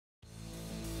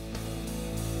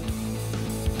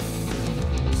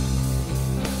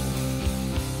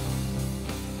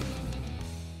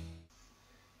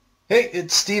Hey,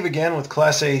 it's Steve again with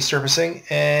Class A Surfacing,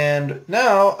 and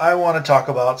now I want to talk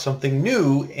about something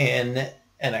new in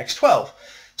NX12.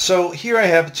 So here I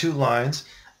have two lines,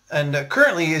 and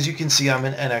currently, as you can see, I'm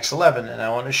in NX11, and I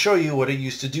want to show you what it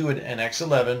used to do in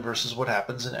NX11 versus what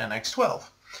happens in NX12.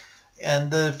 And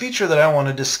the feature that I want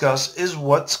to discuss is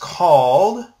what's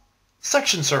called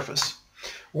section surface.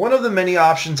 One of the many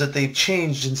options that they've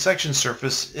changed in section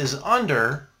surface is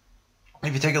under,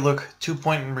 if you take a look,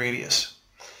 2-point radius.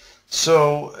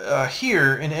 So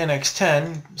here in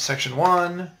NX10, section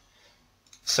 1,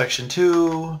 section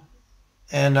 2,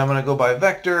 and I'm going to go by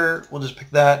vector. We'll just pick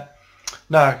that.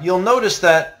 Now, you'll notice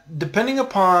that depending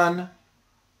upon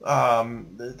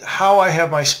how I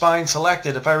have my spine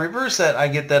selected, if I reverse that, I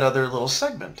get that other little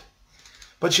segment.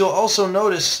 But you'll also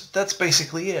notice that's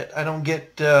basically it. I don't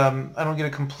get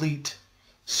a complete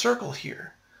circle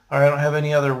here. Or I don't have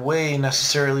any other way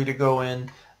necessarily to go in.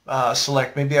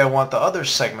 Select, maybe I want the other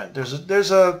segment.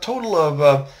 There's a total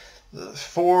of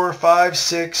 4, 5,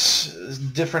 6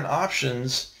 different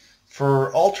options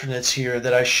for alternates here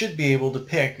that I should be able to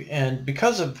pick, and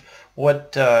because of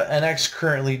what NX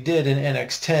currently did in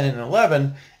NX10 and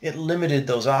 11, it limited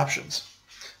those options.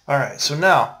 Alright, so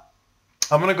now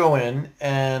I'm going to go in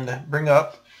and bring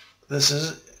up, this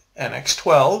is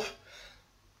NX12,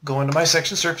 go into my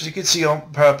section surface. You can see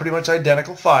pretty much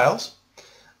identical files.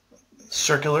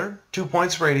 Circular, 2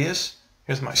 points radius.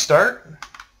 Here's my start,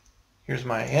 here's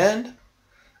my end,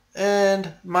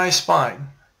 and my spine.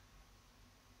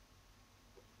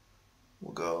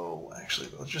 We'll go, actually,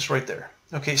 just right there.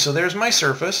 Okay, so there's my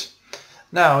surface.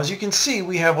 Now, as you can see,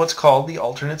 we have what's called the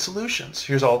alternate solutions.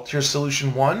 Here's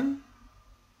solution 1,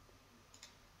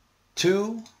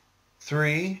 2,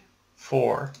 3,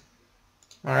 4.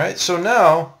 All right, so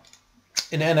now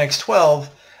in NX12,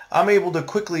 I'm able to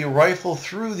quickly rifle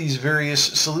through these various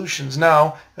solutions.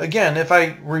 Now, again, if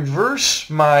I reverse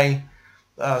my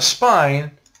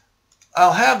spine,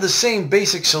 I'll have the same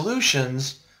basic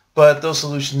solutions, but those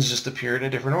solutions just appear in a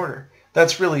different order.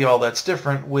 That's really all that's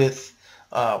different with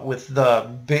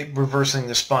reversing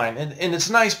the spine. And it's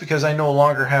nice because I no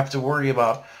longer have to worry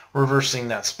about reversing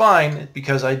that spine,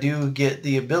 because I do get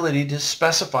the ability to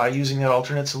specify using that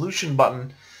alternate solution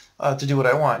button to do what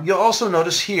I want. You'll also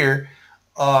notice here,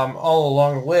 all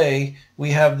along the way,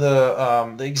 we have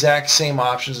the exact same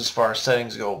options as far as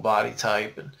settings go, body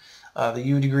type, and the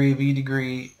U degree, V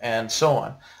degree, and so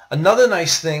on. Another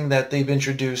nice thing that they've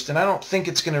introduced, and I don't think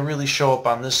it's going to really show up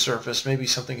on this surface, maybe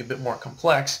something a bit more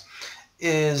complex,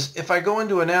 is if I go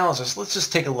into analysis, let's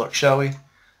just take a look, shall we?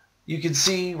 You can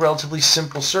see relatively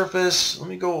simple surface. Let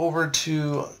me go over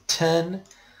to 10.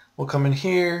 We'll come in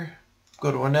here,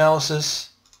 go to analysis.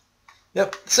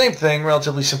 Yep, same thing,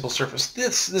 relatively simple surface.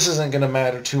 This isn't going to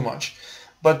matter too much.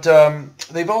 But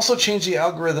they've also changed the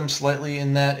algorithm slightly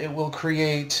in that it will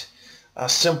create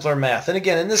simpler math. And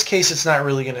again, in this case, it's not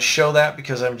really going to show that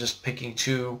because I'm just picking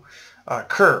two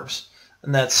curves,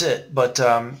 and that's it. But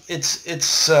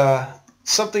it's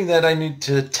something that I need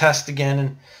to test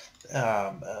again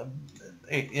and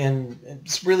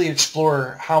really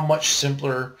explore how much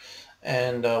simpler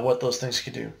and what those things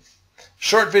could do.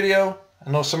 Short video. I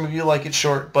know some of you like it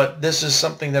short, but this is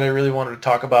something that I really wanted to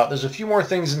talk about. There's a few more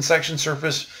things in section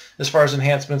surface as far as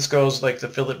enhancements goes, like the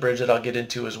fillet bridge, that I'll get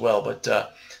into as well. But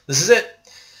this is it.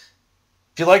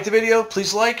 If you liked the video,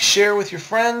 please like, share with your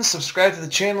friends, subscribe to the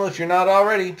channel if you're not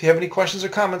already. If you have any questions or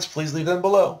comments, please leave them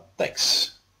below.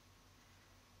 Thanks.